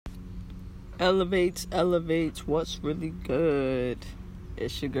Elevates, what's really good?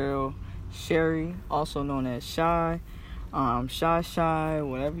 It's your girl, Sherry, also known as Shy. Shy,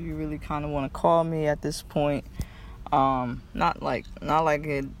 whatever you really kind of want to call me at this point. Not like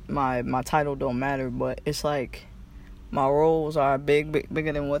it, my title don't matter, but it's like my roles are bigger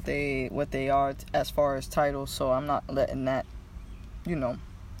than what they are as far as titles, so I'm not letting that,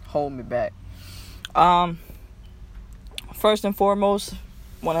 hold me back. First and foremost,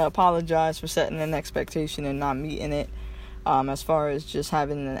 want to apologize for setting an expectation and not meeting it. As far as just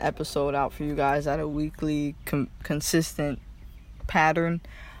having an episode out for you guys at a weekly consistent pattern.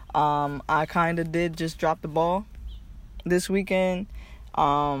 I kind of did just drop the ball this weekend.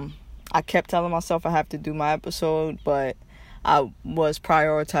 I kept telling myself I have to do my episode, but I was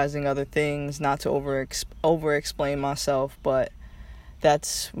prioritizing other things, not to over explain myself, but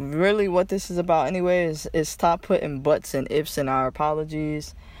that's really what this is about anyway, is stop putting buts and ifs in our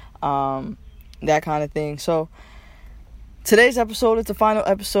apologies, that kind of thing. So today's episode is the final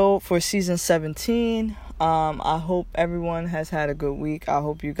episode for season 17. I hope everyone has had a good week. I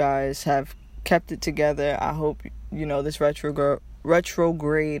hope you guys have kept it together. I hope, this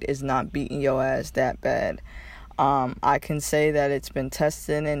retrograde is not beating your ass that bad. I can say that it's been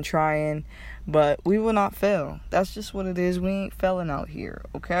testing and trying, but we will not fail. That's just what it is. We ain't failing out here,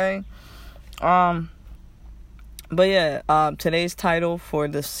 okay? But yeah, today's title for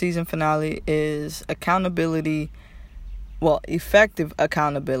the season finale is effective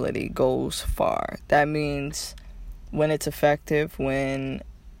accountability goes far. That means when it's effective, when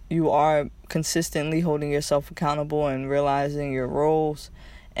you are consistently holding yourself accountable and realizing your roles.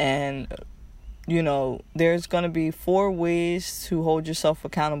 And there's going to be 4 ways to hold yourself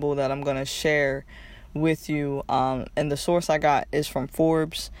accountable that I'm going to share with you. And the source I got is from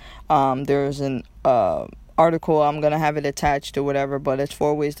Forbes. There's an article. I'm going to have it attached or whatever, but it's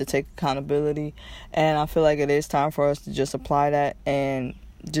 4 ways to take accountability. And I feel like it is time for us to just apply that and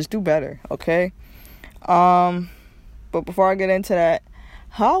just do better, okay? But before I get into that,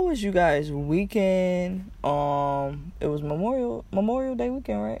 how was you guys' weekend? It was Memorial Day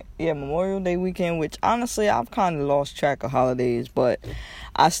weekend, right? Yeah, Memorial Day weekend, which honestly I've kind of lost track of holidays, but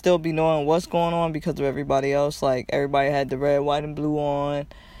I still be knowing what's going on because of everybody else. Like, everybody had the red, white, and blue on,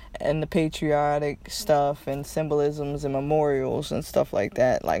 and the patriotic stuff and symbolisms and memorials and stuff like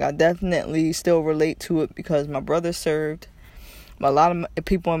that. Like, I definitely still relate to it because my brother served. A lot of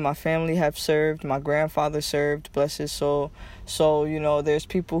people in my family have served. My grandfather served, bless his soul. So, there's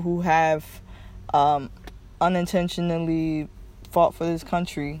people who have unintentionally fought for this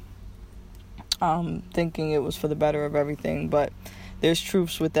country, thinking it was for the better of everything. But there's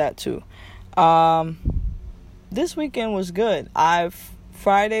truths with that, too. This weekend was good.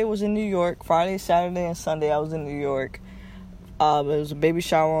 Friday was in New York. Friday, Saturday, and Sunday I was in New York. It was a baby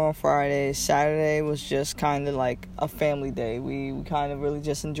shower on Friday. Saturday was just kind of like a family day. We kind of really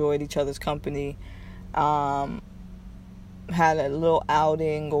just enjoyed each other's company. Had a little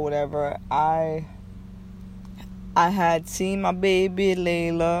outing or whatever. I had seen my baby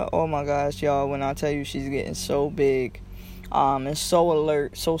Layla. Oh my gosh, y'all, when I tell you she's getting so big, and so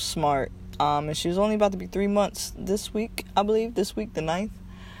alert, so smart. And she was only about to be 3 months this week, I believe. This week, the 9th.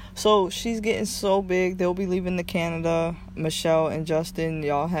 So she's getting so big. They'll be leaving to Canada. Michelle and Justin,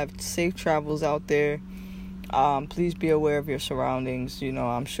 y'all have safe travels out there. Please be aware of your surroundings.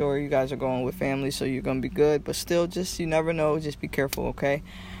 I'm sure you guys are going with family, so you're going to be good. But still, just, you never know. Just be careful, okay?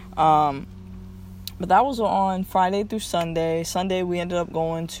 But that was on Friday through Sunday. Sunday, we ended up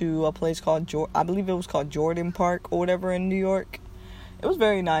going to a place called, I believe it was called Jordan Park or whatever in New York. It was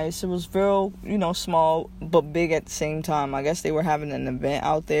very nice. It was real, small, but big at the same time. I guess they were having an event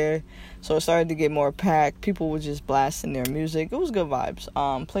out there, so it started to get more packed. People were just blasting their music. It was good vibes.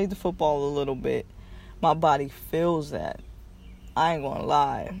 Played the football a little bit. My body feels that. I ain't gonna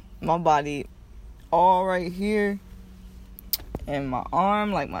lie. My body, all right here, and my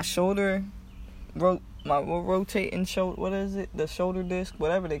arm, like my shoulder, my rotating shoulder. What is it? The shoulder disc,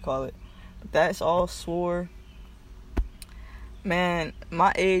 whatever they call it. But that's all sore. Man,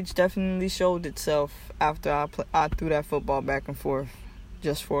 my age definitely showed itself after I threw that football back and forth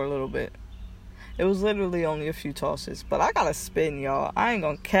just for a little bit. It was literally only a few tosses, but I got to spin, y'all. I ain't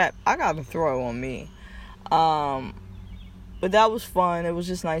gonna cap. I got to throw on me. But that was fun. It was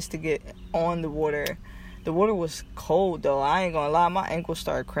just nice to get on the water. The water was cold, though. I ain't gonna lie. My ankles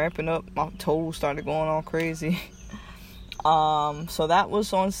started cramping up. My toes started going all crazy. So that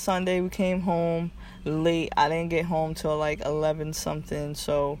was on Sunday. We came home late. I didn't get home till like 11 something,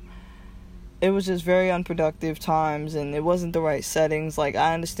 so it was just very unproductive times, and it wasn't the right settings. Like,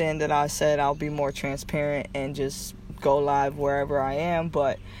 I understand that I said I'll be more transparent and just go live wherever I am,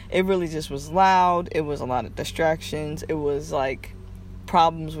 but it really just was loud. It was a lot of distractions. It was like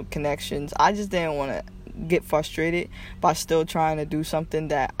problems with connections. I just didn't want to get frustrated by still trying to do something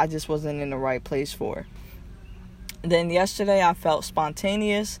that I just wasn't in the right place for. Then yesterday I felt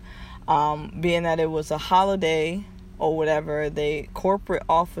spontaneous, being that it was a holiday or whatever. Corporate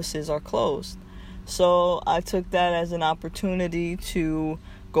offices are closed. So I took that as an opportunity to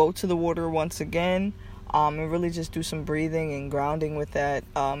go to the water once again, and really just do some breathing and grounding with that,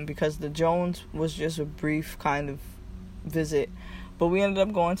 because the Jones was just a brief kind of visit. But we ended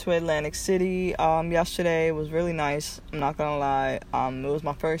up going to Atlantic City yesterday. It was really nice. I'm not going to lie. It was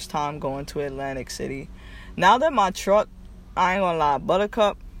my first time going to Atlantic City. Now that my truck, I ain't going to lie,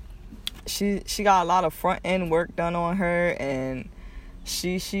 Buttercup, she got a lot of front end work done on her, and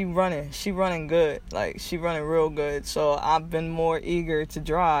she running good. Like, she running real good. So I've been more eager to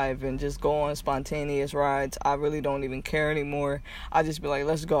drive and just go on spontaneous rides. I really don't even care anymore. I just be like,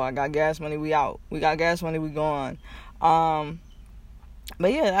 let's go. I got gas money, we out. We got gas money, we going.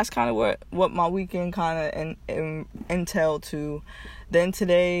 But yeah, that's kind of what my weekend kind of entailed to. Then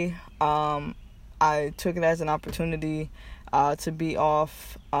today, I took it as an opportunity to be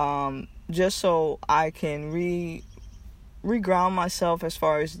off, just so I can reground myself as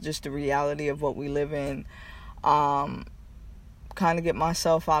far as just the reality of what we live in. Kind of get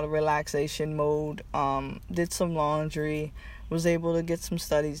myself out of relaxation mode. Did some laundry, was able to get some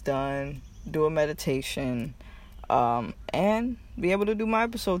studies done, do a meditation, and be able to do my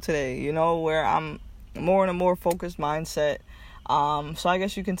episode today, where I'm more in a more focused mindset. So I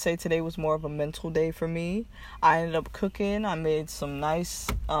guess you can say today was more of a mental day for me. I ended up cooking. I made some nice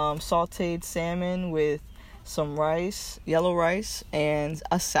sauteed salmon with some rice, yellow rice, and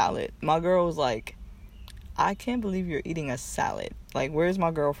a salad. My girl was like, I can't believe you're eating a salad. Like, where's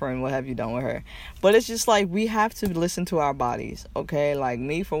my girlfriend? What have you done with her? But it's just like, we have to listen to our bodies, okay? Like,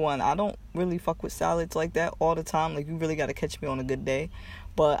 me, for one, I don't really fuck with salads like that all the time. Like, you really got to catch me on a good day.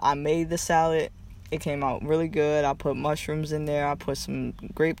 But I made the salad. It came out really good. I put mushrooms in there. I put some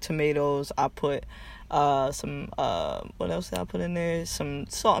grape tomatoes. I put some, what else did I put in there? Some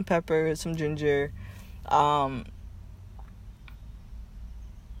salt and pepper, some ginger. It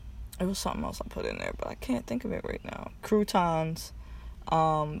was something else I put in there, but I can't think of it right now. Croutons.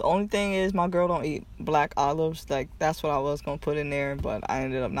 The only thing is, my girl don't eat black olives. Like, that's what I was going to put in there, but I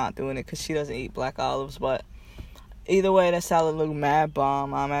ended up not doing it because she doesn't eat black olives. But either way, that salad looked mad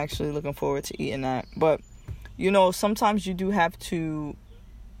bomb. I'm actually looking forward to eating that. But, sometimes you do have to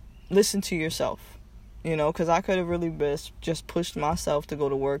listen to yourself, because I could have really just pushed myself to go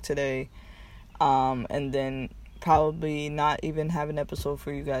to work today, and then probably not even have an episode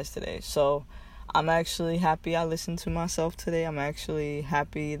for you guys today. So I'm actually happy I listened to myself today. I'm actually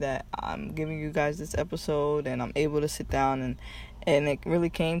happy that I'm giving you guys this episode and I'm able to sit down, and it really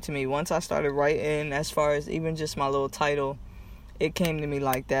came to me once I started writing, as far as even just my little title. It came to me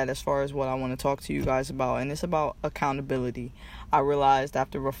like that as far as what I want to talk to you guys about, and it's about accountability. I realized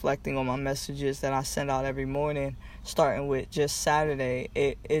after reflecting on my messages that I send out every morning, starting with just Saturday,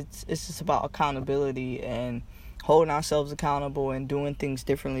 it's just about accountability and holding ourselves accountable and doing things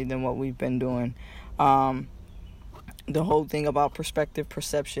differently than what we've been doing. The whole thing about perspective,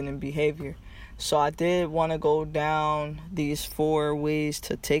 perception, and behavior. So I did want to go down these 4 ways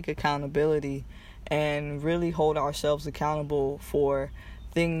to take accountability and really hold ourselves accountable for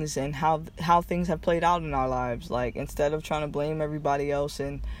things and how things have played out in our lives. Like, instead of trying to blame everybody else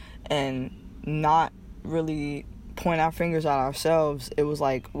and not really point our fingers at ourselves, it was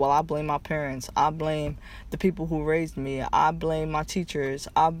like, well, I blame my parents, I blame the people who raised me, I blame my teachers,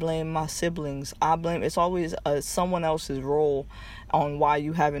 I blame my siblings, it's always someone else's role on why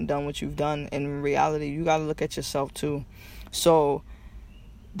you haven't done what you've done. In reality, you got to look at yourself too. So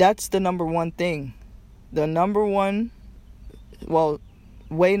that's the number one thing. Way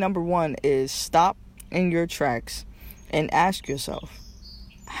number one is stop in your tracks and ask yourself,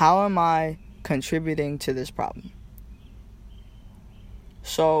 how am I contributing to this problem?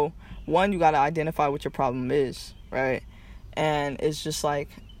 So, one, you got to identify what your problem is, right? And it's just like,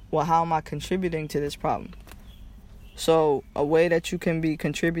 well, how am I contributing to this problem? So, a way that you can be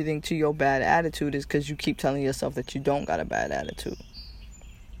contributing to your bad attitude is because you keep telling yourself that you don't got a bad attitude.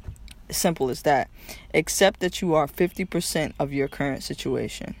 Simple as that. Accept that you are 50% of your current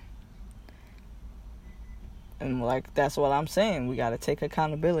situation. And like, that's what I'm saying. We got to take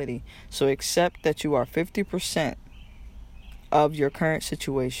accountability. So accept that you are 50% of your current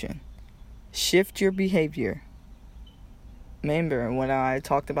situation. Shift your behavior. Remember when I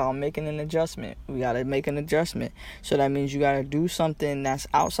talked about making an adjustment? We got to make an adjustment. So that means you got to do something that's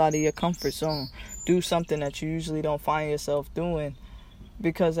outside of your comfort zone. Do something that you usually don't find yourself doing,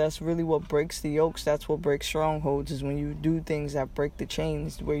 because that's really what breaks the yokes. That's what breaks strongholds, is when you do things that break the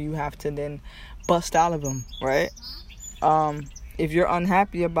chains, where you have to then bust out of them, right? If you're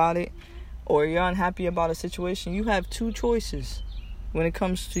unhappy about it, or you're unhappy about a situation, you have two choices when it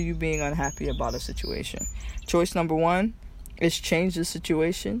comes to you being unhappy about a situation. Choice number one is change the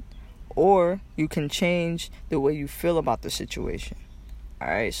situation, or you can change the way you feel about the situation.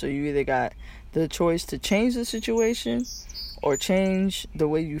 Alright, so you either got the choice to change the situation, or change the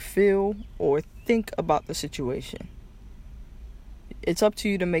way you feel or think about the situation. It's up to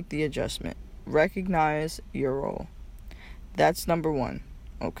you to make the adjustment. Recognize your role. That's number one.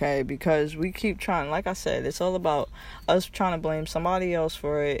 Okay, because we keep trying, like I said, it's all about us trying to blame somebody else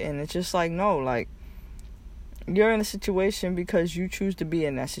for it, and it's just like, no, like, you're in a situation because you choose to be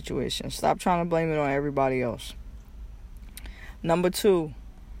in that situation. Stop trying to blame it on everybody else. Number two,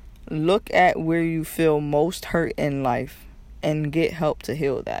 look at where you feel most hurt in life and get help to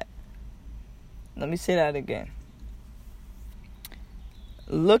heal that. Let me say that again.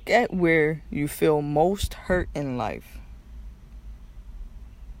 Look at where you feel most hurt in life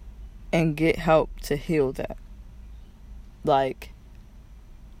and get help to heal that. Like,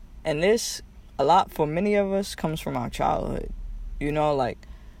 and this, a lot for many of us, comes from our childhood. You know, like,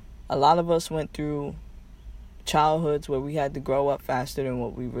 a lot of us went through childhoods where we had to grow up faster than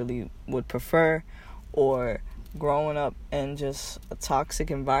what we really would prefer, or growing up in just a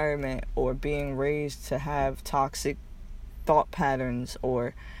toxic environment, or being raised to have toxic thought patterns,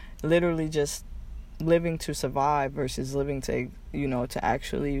 or literally just living to survive versus living to, you know, to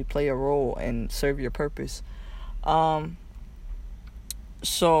actually play a role and serve your purpose.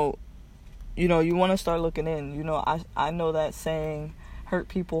 So, you know, you want to start looking in. You know, I know that saying, hurt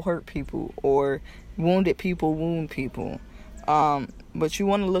people, or wounded people, wound people. But you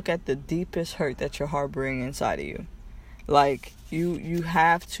want to look at the deepest hurt that you're harboring inside of you. Like, you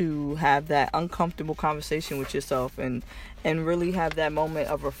have to have that uncomfortable conversation with yourself, and really have that moment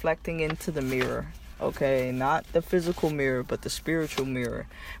of reflecting into the mirror. Okay, not the physical mirror, but the spiritual mirror.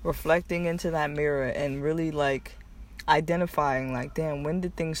 Reflecting into that mirror and really, like, identifying, like, damn, when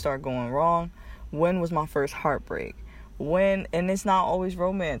did things start going wrong? When was my first heartbreak? When, and it's not always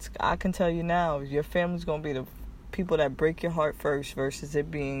romance. I can tell you now, your family's going to be the people that break your heart first versus it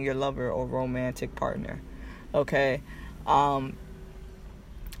being your lover or romantic partner. Okay?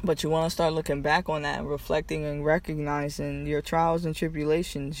 But you want to start looking back on that and reflecting and recognizing your trials and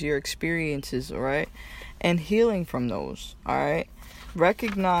tribulations, your experiences, all right? And healing from those, all right?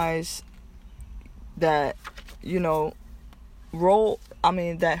 Recognize that, you know,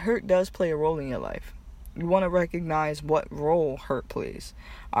 that hurt does play a role in your life. You want to recognize what role hurt plays,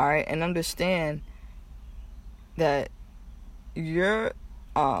 all right? And understand that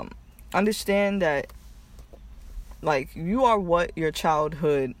like, you are what your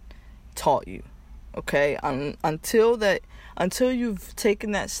childhood taught you, okay? Until you've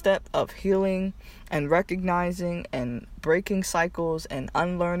taken that step of healing and recognizing and breaking cycles and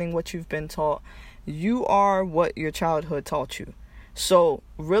unlearning what you've been taught, you are what your childhood taught you. So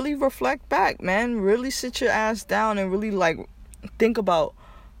really reflect back, man. Really sit your ass down and really, like, think about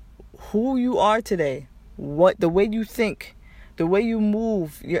who you are today, the way you think, the way you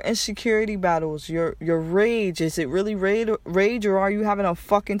move, your insecurity battles, your rage. Is it really rage, or are you having a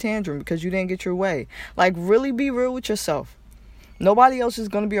fucking tantrum because you didn't get your way? Like, really be real with yourself. Nobody else is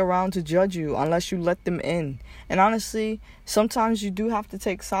going to be around to judge you unless you let them in. And honestly, sometimes you do have to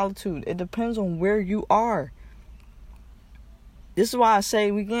take solitude. It depends on where you are. This is why I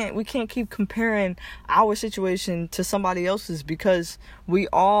say we can't keep comparing our situation to somebody else's, because we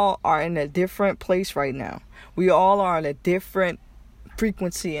all are in a different place right now. We all are in a different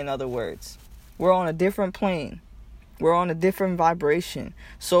frequency, in other words. We're on a different plane. We're on a different vibration.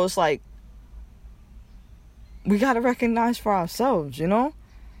 So it's like, we got to recognize for ourselves, you know?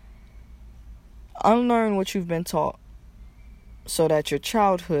 Unlearn what you've been taught so that you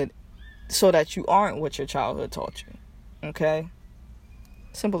aren't what your childhood taught you. Okay?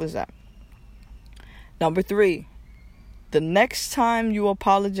 Simple as that. Number 3, the next time you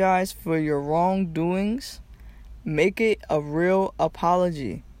apologize for your wrongdoings, make it a real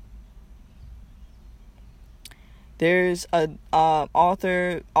apology. There's a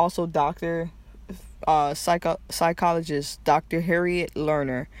author, also doctor, psychologist, Dr. Harriet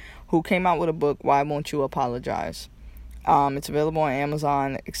Lerner, who came out with a book, Why Won't You Apologize? It's available on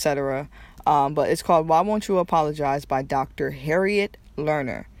Amazon, etc. But it's called Why Won't You Apologize by Dr. Harriet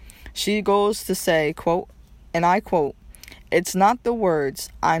Lerner. She goes to say, quote, and I quote, It's not the words,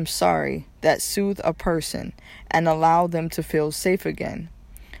 "I'm sorry," that soothe a person and allow them to feel safe again.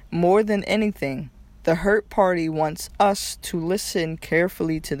 More than anything, the hurt party wants us to listen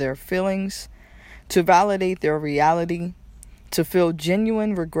carefully to their feelings, to validate their reality, to feel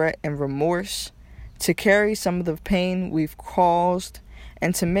genuine regret and remorse, to carry some of the pain we've caused,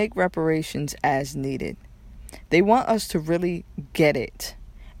 and to make reparations as needed. They want us to really get it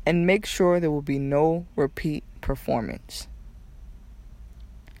and make sure there will be no repeat performance.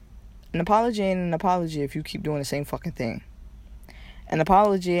 An apology ain't an apology if you keep doing the same fucking thing. An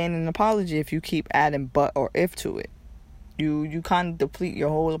apology ain't an apology if you keep adding but or if to it. You kind of deplete your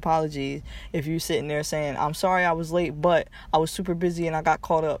whole apology if you sitting there saying, "I'm sorry I was late, but I was super busy and I got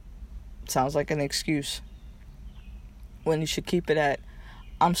caught up." Sounds like an excuse. When you should keep it at,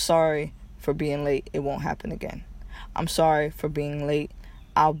 "I'm sorry for being late. It won't happen again. I'm sorry for being late.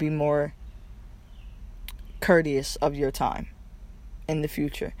 I'll be more courteous of your time in the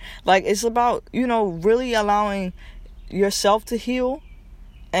future." Like, it's about, really allowing yourself to heal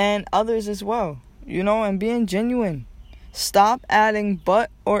and others as well, and being genuine. Stop adding but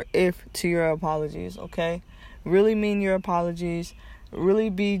or if to your apologies, okay? Really mean your apologies. Really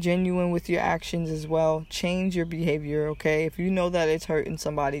be genuine with your actions as well. Change your behavior, okay? If you know that it's hurting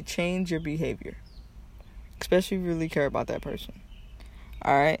somebody, change your behavior. Especially if you really care about that person.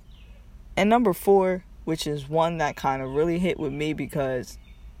 Alright? And number 4, which is one that kind of really hit with me because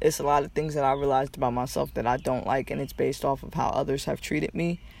it's a lot of things that I realized about myself that I don't like, and it's based off of how others have treated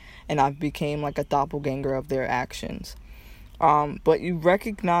me, and I've became like a doppelganger of their actions. But you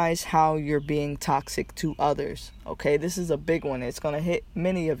recognize how you're being toxic to others. Okay, this is a big one. It's gonna hit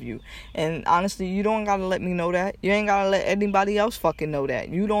many of you. And honestly, you don't gotta let me know that. You ain't gotta let anybody else fucking know that.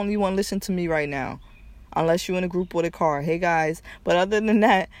 You don't even want to listen to me right now, unless you're in a group with a car. Hey guys. But other than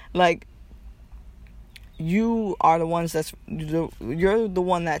that, like, you are the ones you're the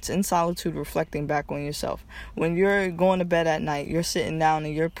one that's in solitude, reflecting back on yourself. When you're going to bed at night, you're sitting down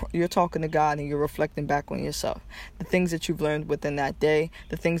and you're talking to God and you're reflecting back on yourself. The things that you've learned within that day,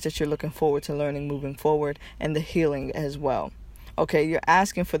 the things that you're looking forward to learning moving forward, and the healing as well. Okay, you're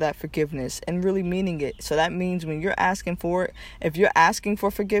asking for that forgiveness and really meaning it. So that means when you're asking for it, if you're asking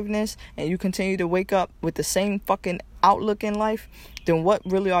for forgiveness and you continue to wake up with the same fucking outlook in life, then what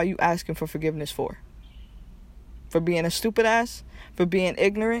really are you asking for forgiveness for? For being a stupid ass? For being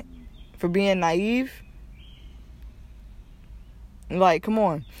ignorant? For being naive? Like, come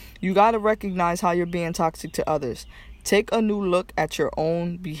on. You gotta recognize how you're being toxic to others. Take a new look at your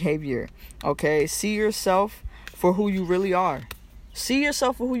own behavior. Okay? See yourself for who you really are. See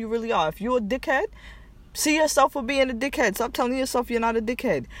yourself for who you really are. If you're a dickhead, see yourself for being a dickhead. Stop telling yourself you're not a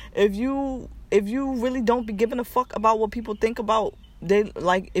dickhead. If you really don't be giving a fuck about what people think about,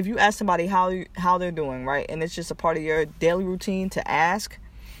 if you ask somebody how they're doing, right, and it's just a part of your daily routine to ask,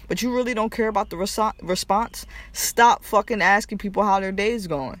 but you really don't care about the response, stop fucking asking people how their day's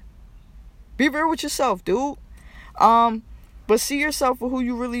going. Be real with yourself, dude. But see yourself for who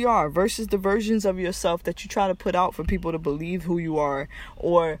you really are versus the versions of yourself that you try to put out for people to believe who you are,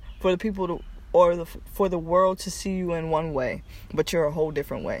 or for the people for the world to see you in one way, but you're a whole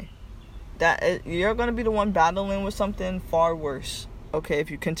different way. You're going to be the one battling with something far worse, okay,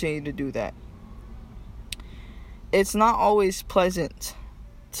 if you continue to do that. It's not always pleasant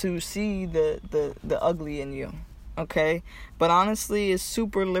to see the ugly in you, okay? But honestly, it's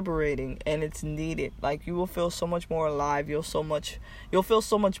super liberating and it's needed. Like, you will feel so much more alive. You'll feel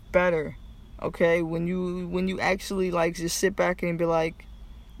so much better, okay? When you actually, like, just sit back and be like,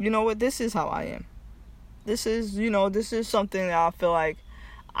 you know what, this is how I am. This is something that I feel like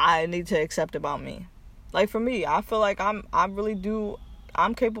I need to accept about me. Like, for me, I feel like I'm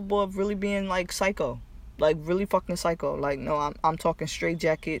capable of really being, like, psycho. Like, really fucking psycho. Like, no, I'm talking straight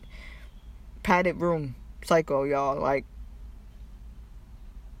jacket, padded room psycho, y'all. Like,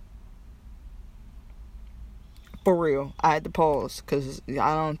 for real. I had to pause because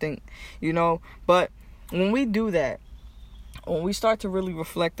I don't think, but when we do that, when we start to really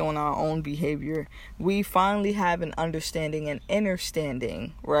reflect on our own behavior, we finally have an understanding and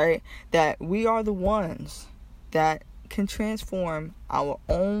understanding, right? That we are the ones that can transform our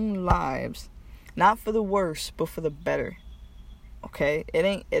own lives, not for the worse, but for the better. Okay? It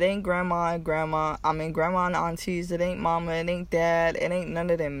ain't grandma and aunties, it ain't mama, it ain't dad, it ain't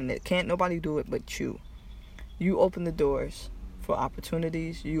none of them, and it can't nobody do it but you. You open the doors for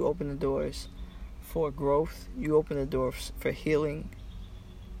opportunities, you open the doors for growth, you open the doors for healing,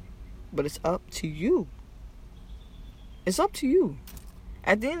 but it's up to you. It's up to you.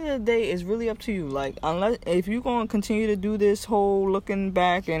 At the end of the day, it's really up to you. Like, if you're going to continue to do this whole looking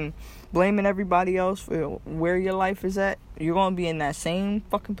back and blaming everybody else for where your life is at, you're going to be in that same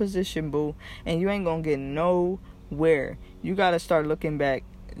fucking position, boo. And you ain't going to get nowhere. You got to start looking back.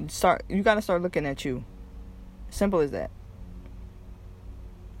 You got to start looking at you. Simple as that.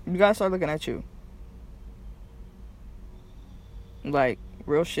 You got to start looking at you. Like,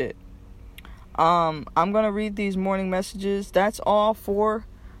 real shit. I'm going to read these morning messages. That's all 4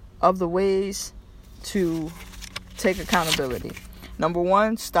 of the ways to take accountability. Number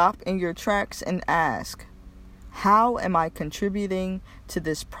 1, stop in your tracks and ask, how am I contributing to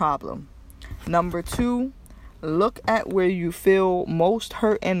this problem? Number 2, look at where you feel most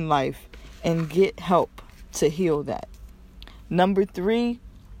hurt in life and get help to heal that. Number 3,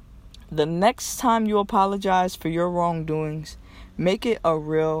 the next time you apologize for your wrongdoings, make it a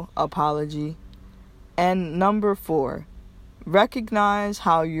real apology. And number 4, recognize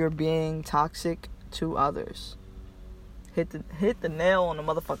how you're being toxic to others. Hit the nail on the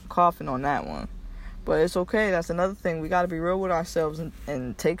motherfucking coffin on that one. But it's okay. That's another thing. We got to be real with ourselves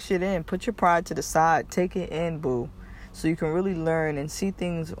and take shit in. Put your pride to the side. Take it in, boo. So you can really learn and see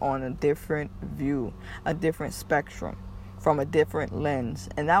things on a different view, a different spectrum, from a different lens.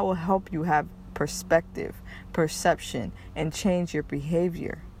 And that will help you have perspective, perception, and change your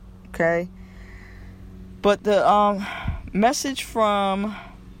behavior. Okay? But the message from...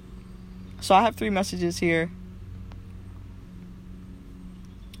 So I have 3 messages here.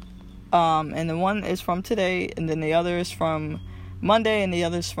 And the one is from today, and then the other is from Monday, and the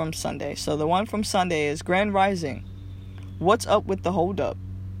other is from Sunday. So the one from Sunday is Grand Rising. What's up with the hold up?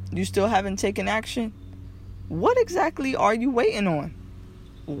 You still haven't taken action? What exactly are you waiting on?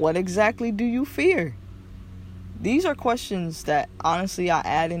 What exactly do you fear? These are questions that honestly I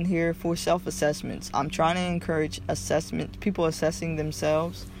add in here for self-assessments. I'm trying to encourage assessment, people assessing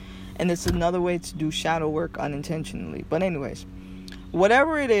themselves. And it's another way to do shadow work unintentionally. But anyways,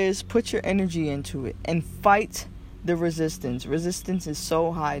 whatever it is, put your energy into it and fight the resistance. Resistance is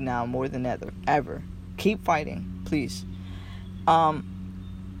so high now, more than ever. Keep fighting, please.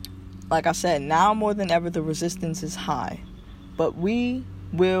 Like I said, now more than ever, the resistance is high. But we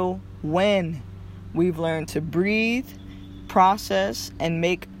will win. We've learned to breathe, process, and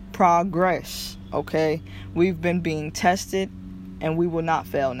make progress, okay? We've been being tested, and we will not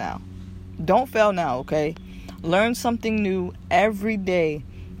fail now. Don't fail now, okay? Learn something new every day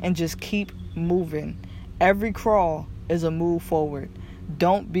and just keep moving. Every crawl is a move forward.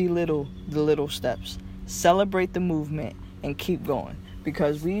 Don't belittle the little steps. Celebrate the movement and keep going.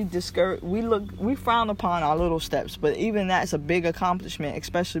 Because we frown upon our little steps, but even that's a big accomplishment,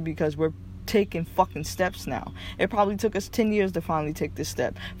 especially because we're taking fucking steps now. It probably took us 10 years to finally take this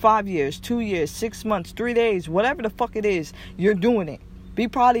step. 5 years, 2 years, 6 months, 3 days, whatever the fuck it is, you're doing it. Be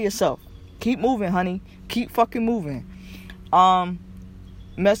proud of yourself. Keep moving, honey. Keep fucking moving.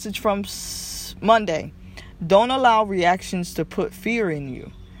 Message from Monday. Don't allow reactions to put fear in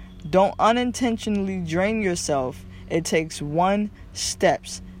you. Don't unintentionally drain yourself. It takes one step.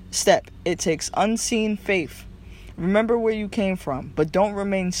 It takes unseen faith. Remember where you came from, but don't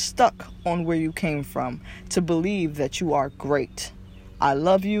remain stuck on where you came from to believe that you are great. I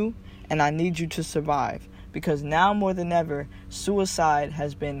love you, and I need you to survive. Because now more than ever, suicide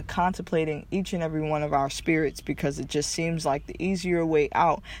has been contemplating each and every one of our spirits, because it just seems like the easier way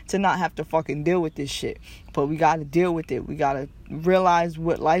out to not have to fucking deal with this shit. But we got to deal with it. We got to realize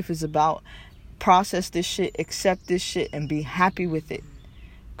what life is about, process this shit, accept this shit, and be happy with it.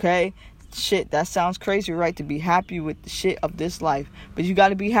 Okay? Shit, that sounds crazy, right? To be happy with the shit of this life. But you got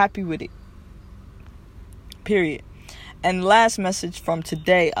to be happy with it. Period. And last message from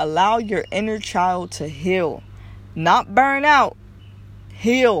today, allow your inner child to heal. Not burn out.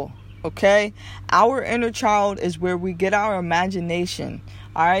 Heal. Okay? Our inner child is where we get our imagination.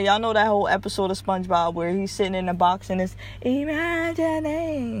 Alright? Y'all know that whole episode of SpongeBob where he's sitting in a box and it's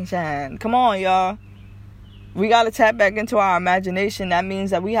imagination. Come on, y'all. We got to tap back into our imagination. That means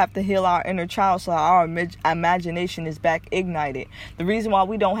that we have to heal our inner child so our imagination is back ignited. The reason why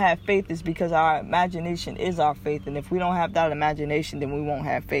we don't have faith is because our imagination is our faith. And if we don't have that imagination, then we won't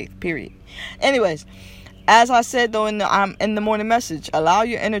have faith, period. Anyways, as I said, though, in the morning message, allow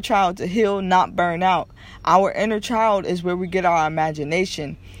your inner child to heal, not burn out. Our inner child is where we get our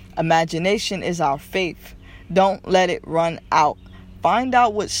imagination. Imagination is our faith. Don't let it run out. Find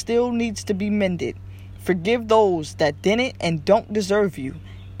out what still needs to be mended. Forgive those that didn't and don't deserve you,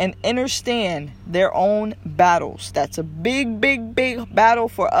 and understand their own battles. That's a big, big, big battle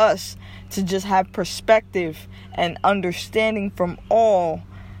for us to just have perspective and understanding from all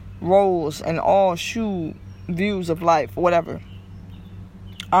roles and all views of life, whatever.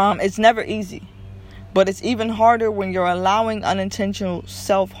 It's never easy. But it's even harder when you're allowing unintentional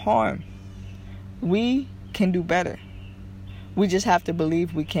self-harm. We can do better. We just have to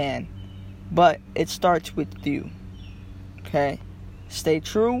believe we can. But it starts with you. Okay? Stay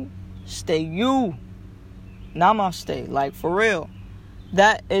true. Stay you. Namaste. Like, for real.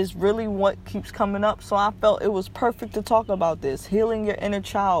 That is really what keeps coming up. So I felt it was perfect to talk about this. Healing your inner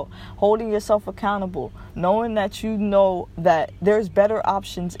child. Holding yourself accountable. Knowing that you know that there's better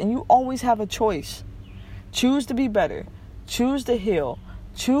options. And you always have a choice. Choose to be better. Choose to heal.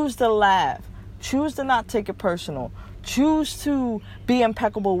 Choose to laugh. Choose to not take it personal. Choose to be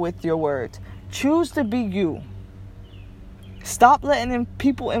impeccable with your words. Choose to be you. Stop letting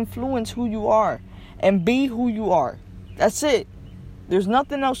people influence who you are. And be who you are. That's it. There's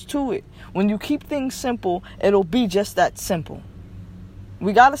nothing else to it. When you keep things simple, it'll be just that simple.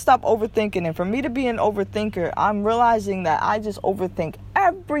 We got to stop overthinking. And for me to be an overthinker, I'm realizing that I just overthink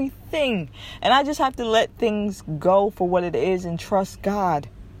everything. And I just have to let things go for what it is and trust God.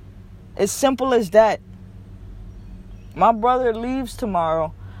 As simple as that. My brother leaves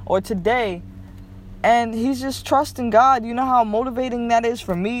tomorrow or today, and he's just trusting God. You know how motivating that is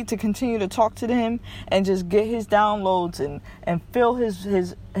for me to continue to talk to him and just get his downloads and feel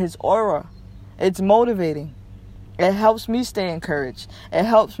his aura. It's motivating. It helps me stay encouraged. It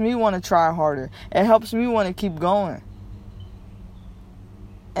helps me want to try harder. It helps me want to keep going.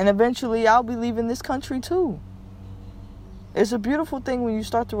 And eventually I'll be leaving this country too. It's a beautiful thing when you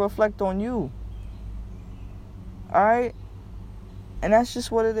start to reflect on you. Alright? And that's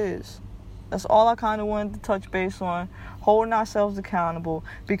just what it is. That's all I kind of wanted to touch base on. Holding ourselves accountable,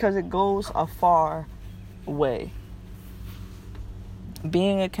 because it goes a far way.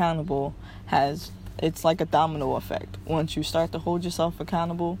 Being accountable it's like a domino effect. Once you start to hold yourself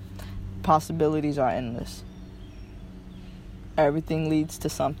accountable, possibilities are endless. Everything leads to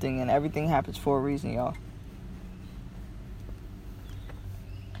something, and everything happens for a reason, y'all.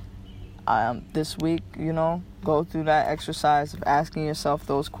 This week, go through that exercise of asking yourself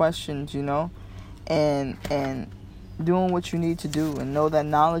those questions, and doing what you need to do, and know that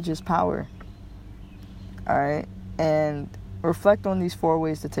knowledge is power. All right, and reflect on these 4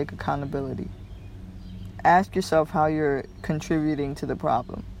 ways to take accountability. Ask yourself how you're contributing to the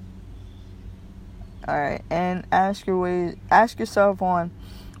problem. All right, and ask yourself on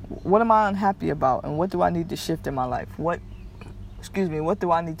what am I unhappy about, and what do I need to shift in my life? What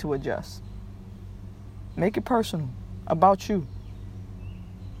do I need to adjust? Make it personal, about you.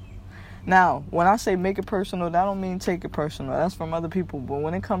 Now, when I say make it personal, that don't mean take it personal. That's from other people. But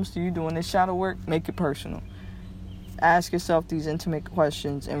when it comes to you doing this shadow work, make it personal. Ask yourself these intimate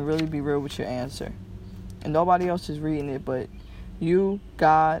questions and really be real with your answer. And nobody else is reading it but you,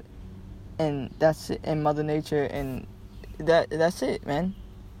 God, and that's it, and Mother Nature, and that's it, man.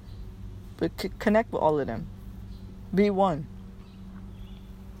 But connect with all of them. Be one.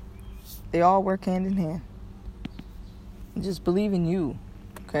 They all work hand in hand. Just believe in you,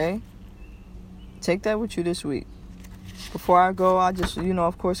 okay? Take that with you this week. Before I go, I just,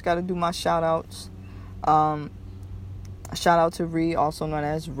 of course, got to do my shout-outs. Shout out to Ree, also known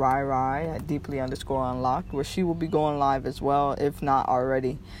as Rai at Deeply_Unlocked, where she will be going live as well, if not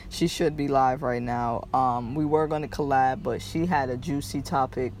already. She should be live right now. We were going to collab, but she had a juicy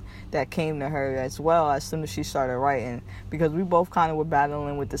topic that came to her as well as soon as she started writing, because we both kind of were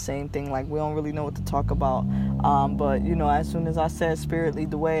battling with the same thing. Like, we don't really know what to talk about. But, as soon as I said Spirit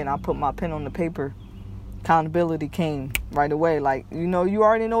lead the way and I put my pen on the paper, accountability came right away. Like, you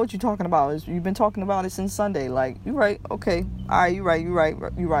already know what you're talking about. You've been talking about it since Sunday. Like, you right, okay, all right, you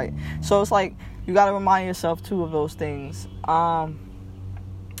right. So it's like you got to remind yourself too of those things.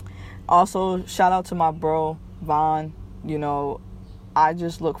 Also, shout out to my bro Vaughn. I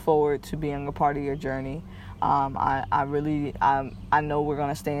just look forward to being a part of your journey. I know we're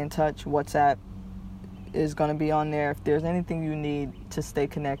gonna stay in touch. WhatsApp is going to be on there. If there's anything you need to stay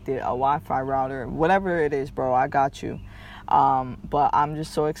connected, a Wi-Fi router, whatever it is, bro, I got you. But I'm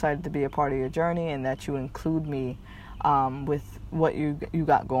just so excited to be a part of your journey, and that you include me with what you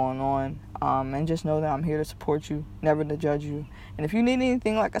got going on. And just know that I'm here to support you, never to judge you. And if you need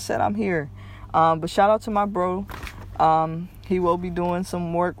anything, like I said, I'm here. But shout out to my bro. He will be doing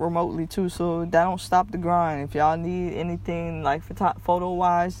some work remotely too, so that don't stop the grind. If y'all need anything like photo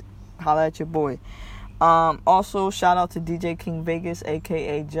wise, holla at your boy. Also, shout out to DJ King Vegas,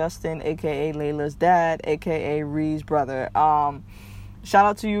 aka Justin, aka Layla's dad, aka Ree's brother. Shout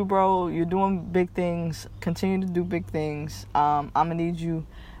out to you, bro. You're doing big things. Continue to do big things. I'm gonna need you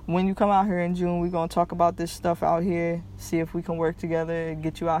when you come out here in June. We're gonna talk about this stuff out here, see if we can work together and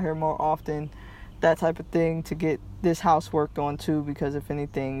get you out here more often, that type of thing, to get this house worked on too. Because if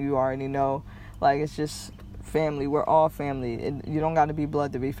anything, you already know, Like, it's just family. We're all family. You don't got to be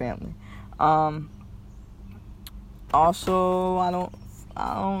blood to be family. Also, I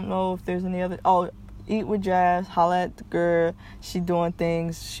don't know if there's any other. Oh, Eat with Jazz. Holla at the girl. She doing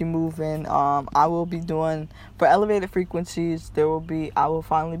things. She moving. I will be doing for Elevated Frequencies. I will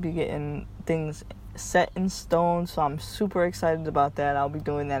finally be getting things set in stone. So I'm super excited about that. I'll be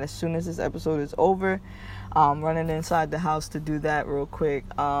doing that as soon as this episode is over. Running inside the house to do that real quick.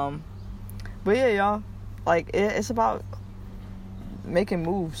 But yeah, y'all. Like, it's about making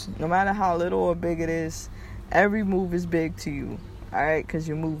moves. No matter how little or big it is. Every move is big to you, alright? Because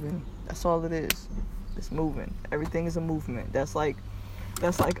you're moving. That's all it is. It's moving. Everything is a movement. That's like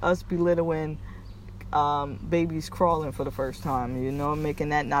us belittling babies crawling for the first time, making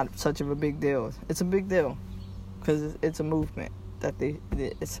that not such of a big deal. It's a big deal because it's a movement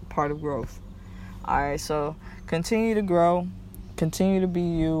it's a part of growth. Alright, so continue to grow. Continue to be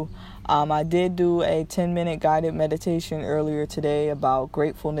you. I did do a 10-minute guided meditation earlier today about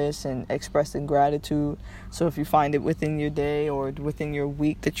gratefulness and expressing gratitude. So if you find it within your day or within your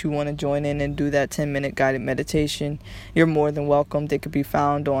week that you want to join in and do that 10-minute guided meditation, you're more than welcome. They could be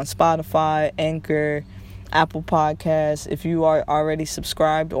found on Spotify, Anchor, Apple Podcasts. If you are already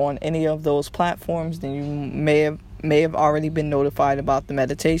subscribed on any of those platforms, then you may have already been notified about the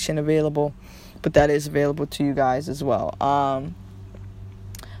meditation available. But that is available to you guys as well.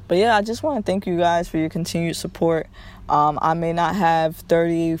 But yeah, I just want to thank you guys for your continued support. I may not have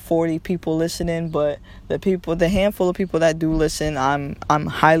 30, 40 people listening, but the handful of people that do listen, I'm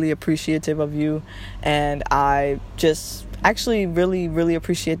highly appreciative of you. And I just actually really, really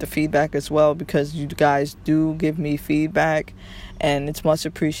appreciate the feedback as well, because you guys do give me feedback and it's much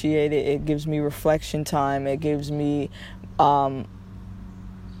appreciated. It gives me reflection time. It gives me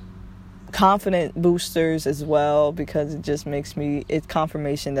confident boosters as well, because it just makes it's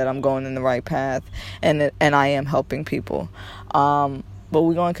confirmation that I'm going in the right path and I am helping people. But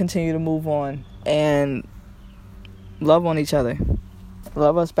we're going to continue to move on and love on each other.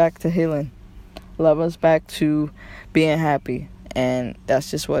 Love us back to healing. Love us back to being happy. And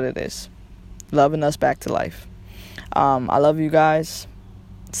that's just what it is. Loving us back to life. I love you guys.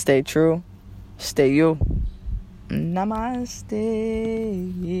 Stay true. Stay you. Namaste.